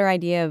have a better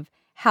idea of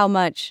how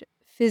much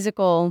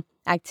physical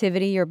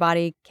activity your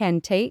body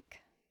can take?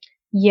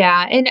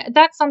 Yeah. And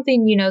that's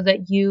something,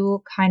 that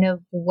you kind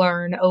of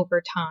learn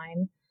over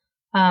time.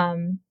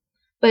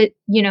 But,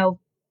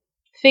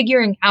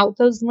 figuring out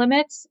those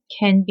limits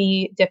can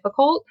be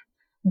difficult.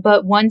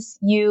 But once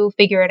you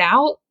figure it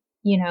out,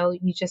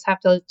 you just have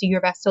to do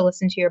your best to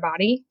listen to your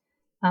body.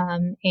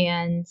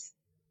 And,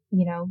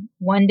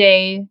 one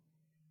day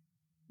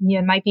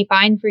it might be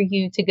fine for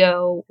you to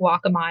go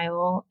walk a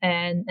mile,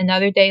 and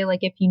another day,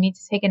 like if you need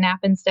to take a nap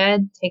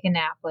instead, take a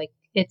nap. Like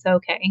it's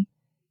okay.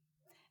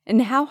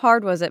 And how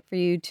hard was it for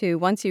you to,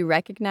 once you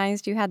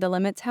recognized you had the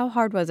limits, how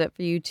hard was it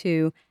for you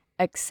to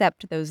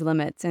accept those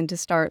limits and to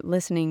start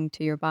listening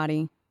to your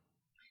body?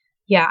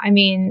 Yeah, I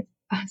mean,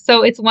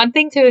 so it's one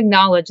thing to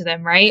acknowledge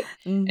them, right?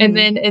 And Mm-hmm.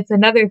 then it's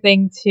another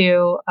thing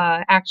to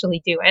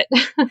actually do it.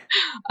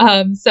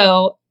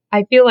 So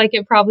I feel like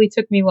it probably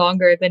took me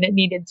longer than it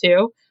needed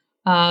to,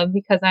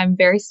 because I'm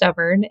very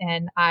stubborn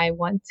and I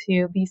want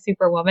to be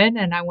superwoman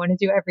and I want to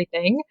do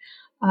everything.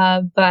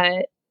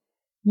 But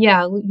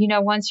yeah,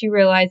 once you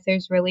realize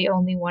there's really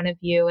only one of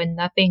you and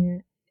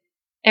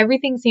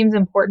everything seems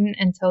important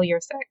until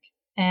you're sick.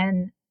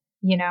 And,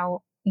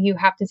 you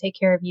have to take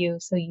care of you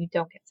so you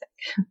don't get sick.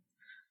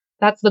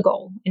 That's the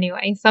goal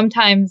anyway.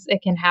 Sometimes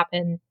it can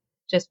happen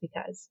just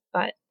because,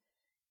 but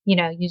you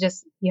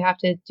have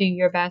to do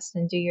your best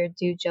and do your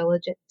due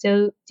diligence,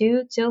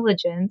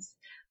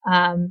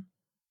 um,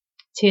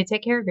 to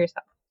take care of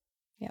yourself.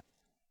 Yep.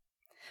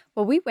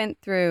 Well, we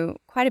went through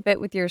quite a bit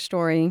with your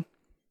story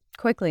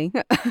quickly.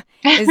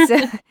 Is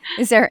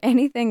is there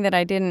anything that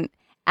I didn't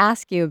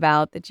ask you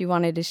about that you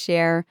wanted to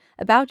share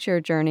about your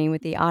journey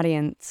with the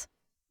audience?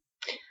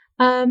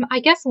 I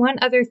guess one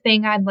other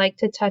thing I'd like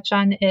to touch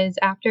on is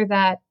after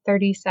that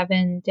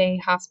 37-day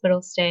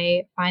hospital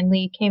stay,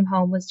 finally came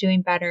home, was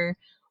doing better.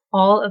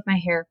 All of my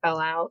hair fell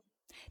out.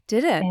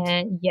 Did it?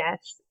 And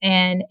yes,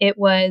 and it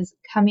was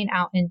coming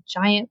out in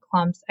giant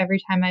clumps every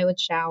time I would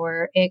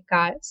shower. It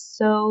got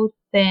so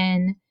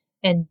thin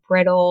and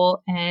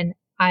brittle, and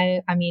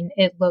I mean,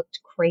 it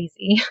looked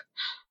crazy.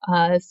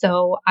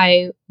 So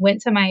I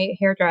went to my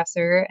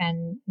hairdresser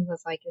and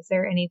was like, "Is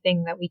there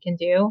anything that we can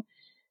do?"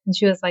 And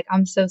she was like,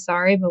 "I'm so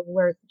sorry, but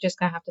we're just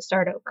gonna have to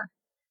start over."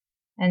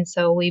 And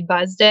so we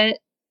buzzed it,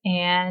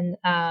 and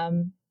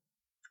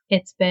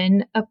it's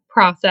been a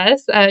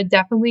process.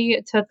 Definitely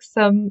it took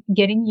some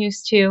getting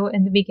used to.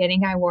 In the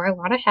beginning, I wore a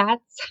lot of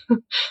hats,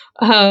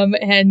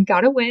 and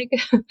got a wig,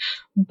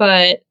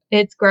 but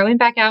it's growing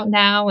back out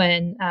now.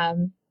 And,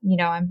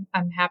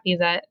 I'm happy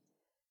that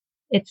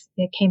it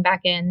came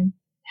back in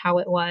how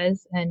it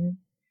was. And,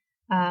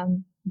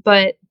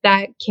 but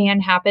that can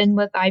happen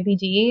with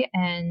IBD,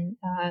 and,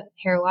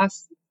 hair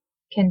loss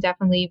can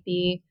definitely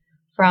be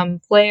from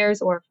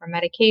flares or from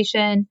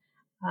medication.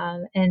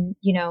 And,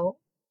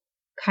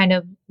 kind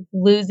of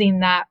losing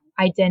that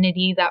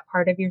identity, that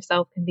part of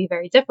yourself can be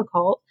very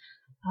difficult,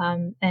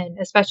 and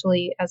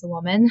especially as a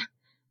woman.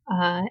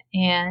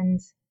 And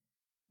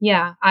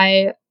yeah,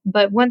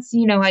 but once,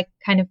 I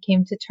kind of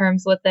came to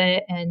terms with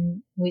it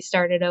and we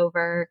started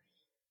over,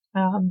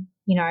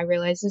 I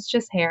realized it's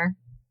just hair,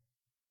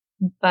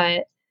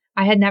 but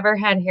I had never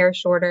had hair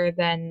shorter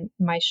than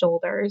my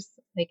shoulders,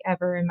 like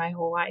ever in my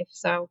whole life.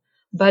 So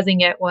buzzing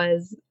it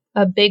was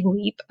a big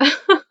leap.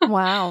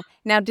 Wow.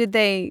 Now, do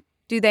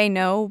they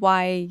know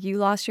why you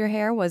lost your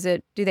hair?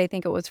 Do they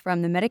think it was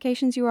from the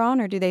medications you were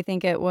on, or do they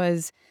think it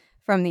was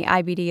from the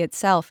IBD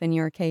itself in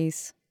your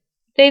case?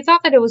 They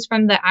thought that it was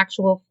from the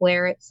actual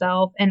flare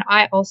itself, and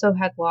I also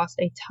had lost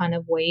a ton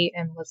of weight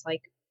and was,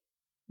 like,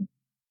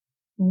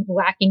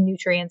 lacking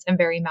nutrients and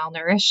very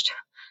malnourished,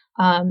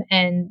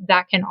 and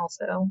that can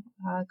also,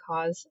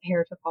 cause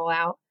hair to fall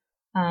out.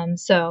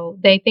 So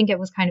they think it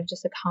was kind of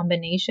just a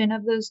combination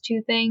of those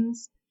 2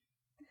 things.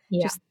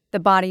 Yeah. Just the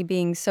body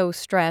being so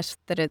stressed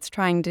that it's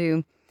trying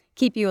to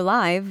keep you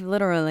alive,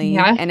 literally,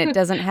 Yeah. and it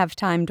doesn't have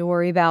time to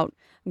worry about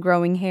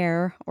growing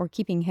hair or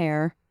keeping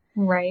hair.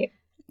 Right.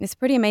 It's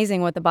pretty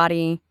amazing what the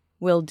body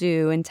will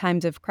do in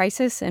times of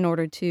crisis in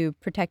order to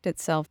protect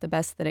itself the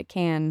best that it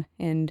can.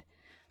 And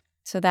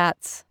so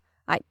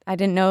I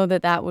didn't know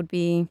that that would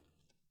be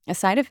a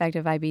side effect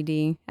of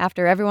IBD.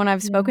 After everyone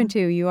I've spoken Yeah.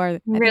 to, you are, I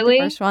think, the Really?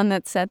 first one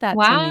that said that to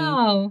me,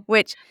 Wow.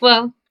 which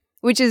Well,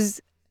 which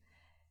is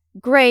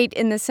great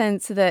in the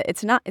sense that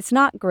it's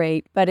not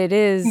great, but it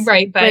is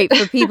right, but great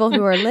for people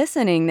who are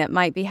listening that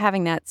might be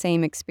having that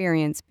same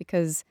experience,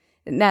 because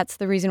that's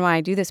the reason why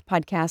I do this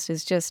podcast,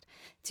 is just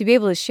to be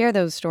able to share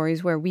those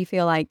stories where we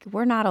feel like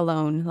we're not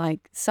alone.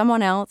 Like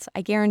someone else,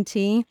 I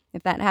guarantee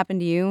if that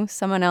happened to you,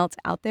 someone else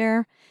out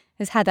there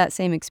has had that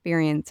same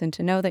experience, and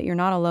to know that you're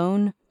not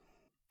alone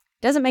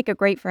doesn't make it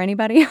great for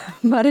anybody,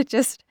 but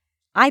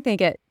I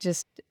think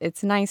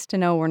it's nice to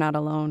know we're not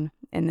alone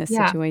in this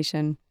yeah.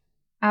 situation.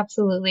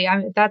 Absolutely.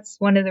 That's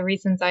one of the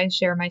reasons I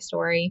share my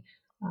story,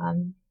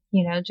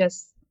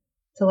 just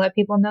to let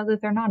people know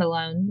that they're not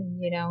alone.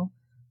 And,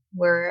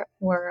 we're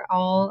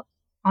all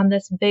on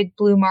this big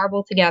blue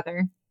marble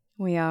together.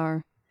 We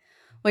are.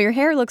 Well, your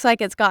hair looks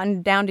like it's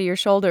gotten down to your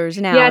shoulders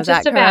now, Yeah, is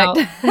just that correct?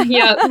 about.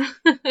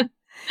 Yep.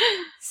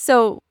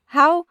 So,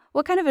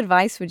 what kind of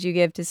advice would you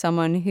give to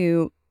someone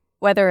who,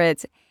 whether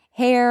it's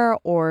hair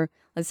or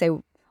let's say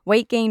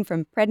weight gain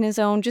from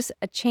prednisone, just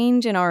a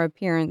change in our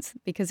appearance,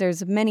 because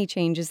there's many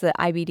changes that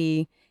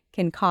IBD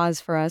can cause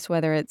for us,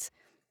 whether it's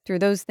through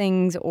those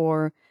things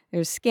or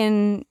there's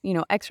skin,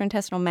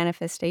 extraintestinal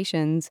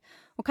manifestations.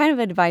 What kind of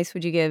advice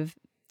would you give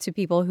to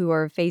people who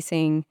are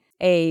facing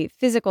a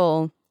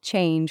physical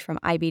change from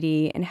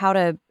IBD and how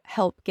to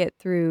help get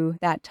through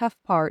that tough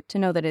part to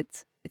know that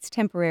it's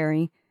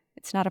temporary.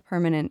 It's not a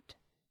permanent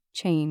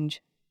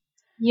change.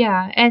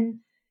 Yeah. And,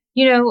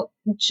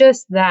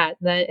 just that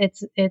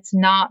it's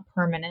not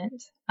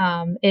permanent.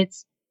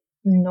 It's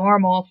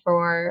normal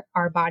for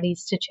our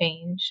bodies to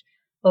change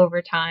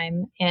over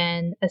time,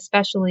 and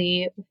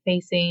especially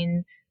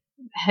facing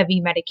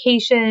heavy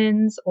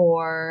medications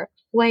or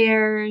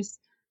flares.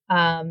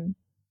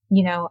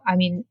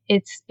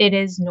 It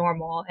is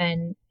normal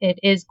and it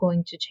is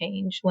going to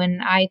change.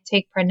 When I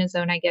take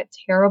prednisone, I get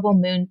terrible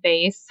moon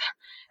face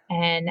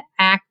and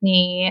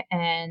acne,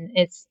 and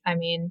it's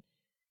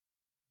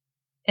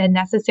a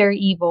necessary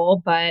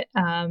evil, but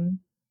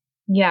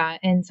yeah,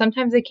 and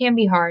sometimes it can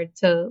be hard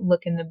to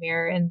look in the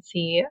mirror and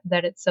see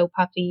that it's so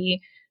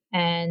puffy,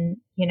 and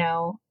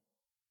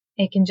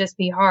it can just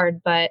be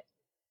hard, but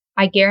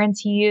I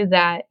guarantee you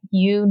that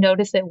you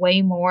notice it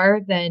way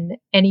more than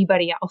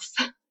anybody else.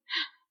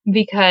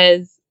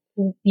 Because,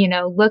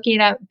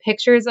 looking at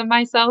pictures of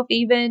myself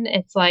even,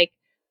 it's like,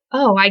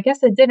 oh, I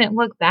guess it didn't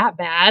look that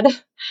bad.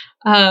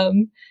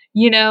 um,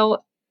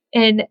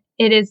 and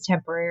it is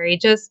temporary.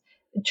 Just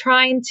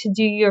trying to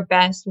do your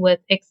best with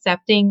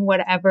accepting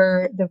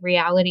whatever the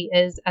reality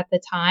is at the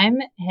time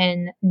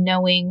and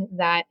knowing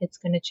that it's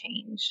going to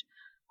change.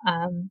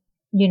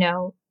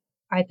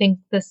 I think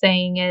the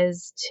saying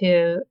is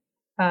to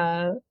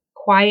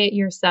quiet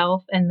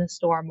yourself and the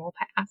storm will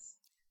pass.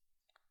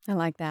 I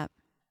like that.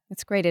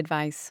 That's great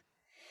advice.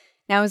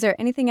 Now, is there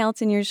anything else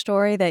in your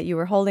story that you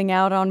were holding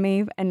out on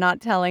me and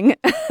not telling?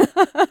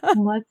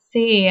 Let's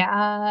see.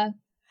 I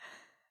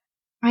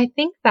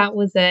think that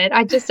was it.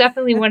 I just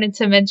definitely wanted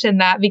to mention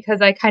that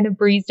because I kind of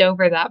breezed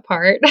over that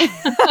part.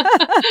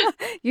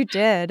 You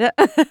did.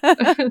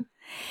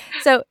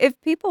 So if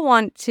people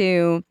want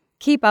to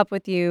keep up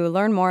with you,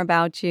 learn more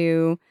about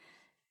you,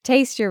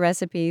 taste your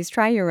recipes,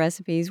 try your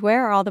recipes,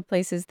 where are all the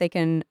places they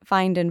can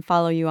find and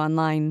follow you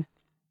online?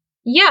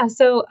 Yeah,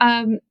 so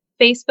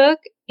Facebook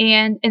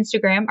and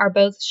Instagram are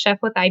both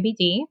Chef with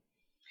IBD.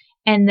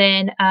 And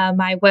then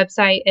my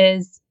website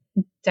is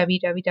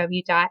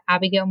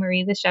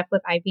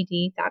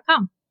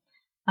www.abigailmariethechefwithibd.com.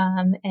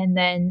 And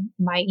then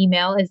my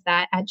email is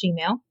that at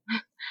Gmail.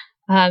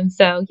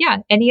 So yeah,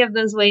 any of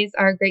those ways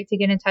are great to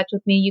get in touch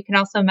with me. You can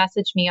also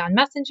message me on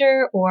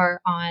Messenger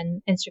or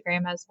on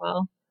Instagram as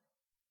well.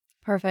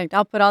 Perfect.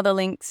 I'll put all the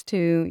links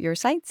to your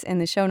sites in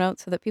the show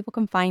notes so that people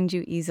can find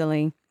you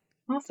easily.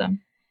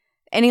 Awesome.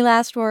 Any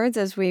last words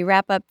as we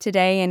wrap up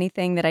today?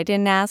 Anything that I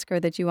didn't ask or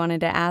that you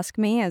wanted to ask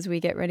me as we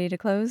get ready to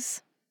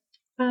close?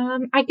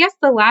 I guess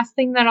the last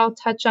thing that I'll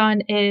touch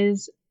on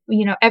is,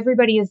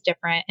 everybody is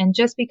different. And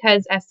just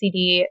because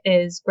SCD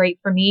is great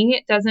for me,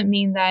 it doesn't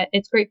mean that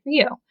it's great for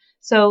you.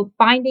 So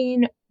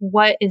finding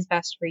what is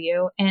best for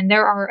you. And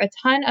there are a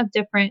ton of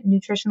different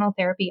nutritional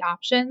therapy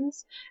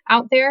options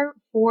out there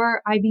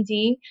for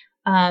IBD.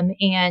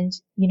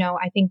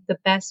 I think the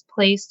best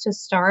place to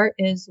start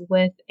is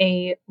with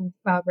a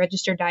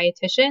registered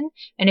dietitian.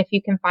 And if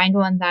you can find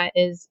one that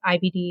is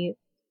IBD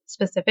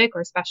specific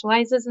or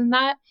specializes in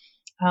that,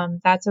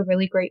 that's a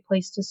really great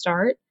place to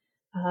start.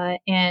 There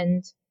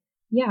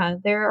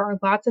are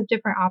lots of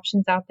different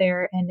options out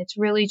there, and it's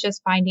really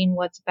just finding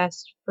what's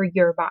best for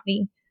your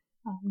body.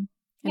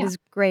 It is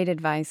great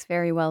advice.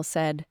 Very well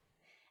said.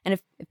 And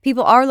if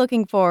people are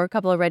looking for a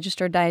couple of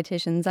registered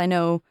dietitians,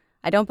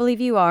 I don't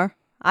believe you are.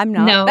 I'm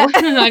not. No,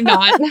 I'm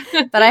not.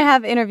 But I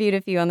have interviewed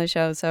a few on the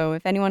show. So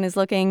if anyone is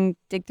looking,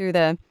 dig through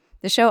the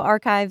show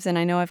archives, and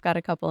I know I've got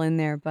a couple in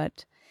there.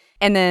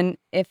 And then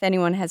if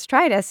anyone has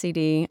tried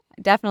SCD,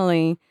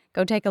 definitely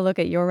go take a look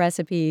at your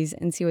recipes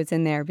and see what's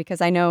in there.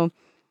 Because I know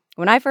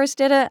when I first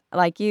did it,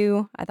 like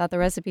you, I thought the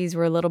recipes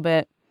were a little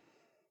bit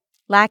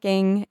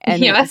lacking,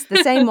 and Yeah. It's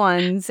the same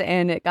ones,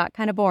 and it got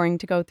kind of boring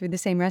to go through the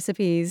same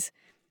recipes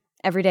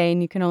every day,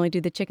 and you can only do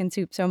the chicken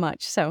soup so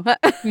much. So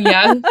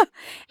Yeah,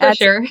 for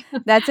sure.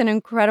 That's an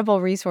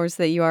incredible resource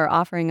that you are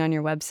offering on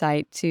your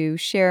website to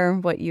share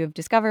what you have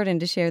discovered and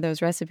to share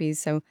those recipes.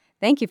 So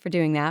thank you for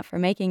doing that, for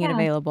making it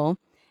available,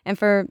 and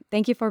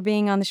thank you for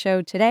being on the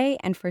show today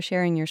and for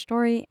sharing your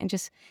story and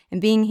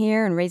being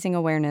here and raising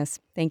awareness.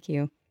 Thank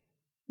you.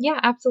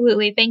 Yeah,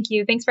 absolutely. Thank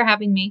you. Thanks for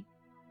having me.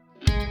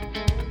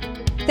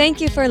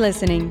 Thank you for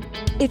listening.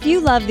 If you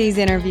love these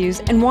interviews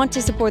and want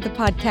to support the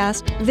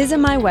podcast, visit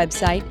my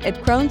website at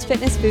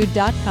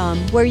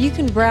crohnsfitnessfood.com, where you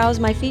can browse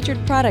my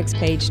featured products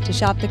page to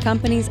shop the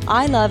companies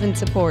I love and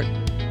support.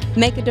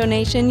 Make a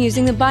donation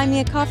using the Buy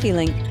Me a Coffee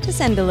link to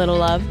send a little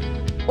love,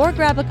 or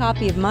grab a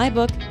copy of my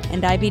book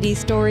and IBD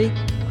story,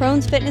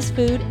 Crohn's Fitness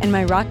Food and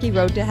My Rocky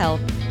Road to Health.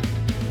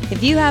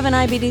 If you have an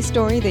IBD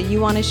story that you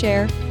want to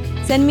share,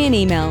 send me an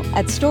email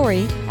at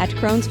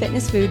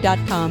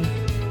story@crohnsfitnessfood.com.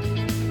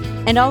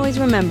 And always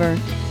remember,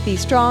 be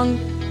strong,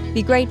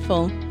 be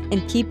grateful,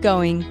 and keep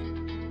going.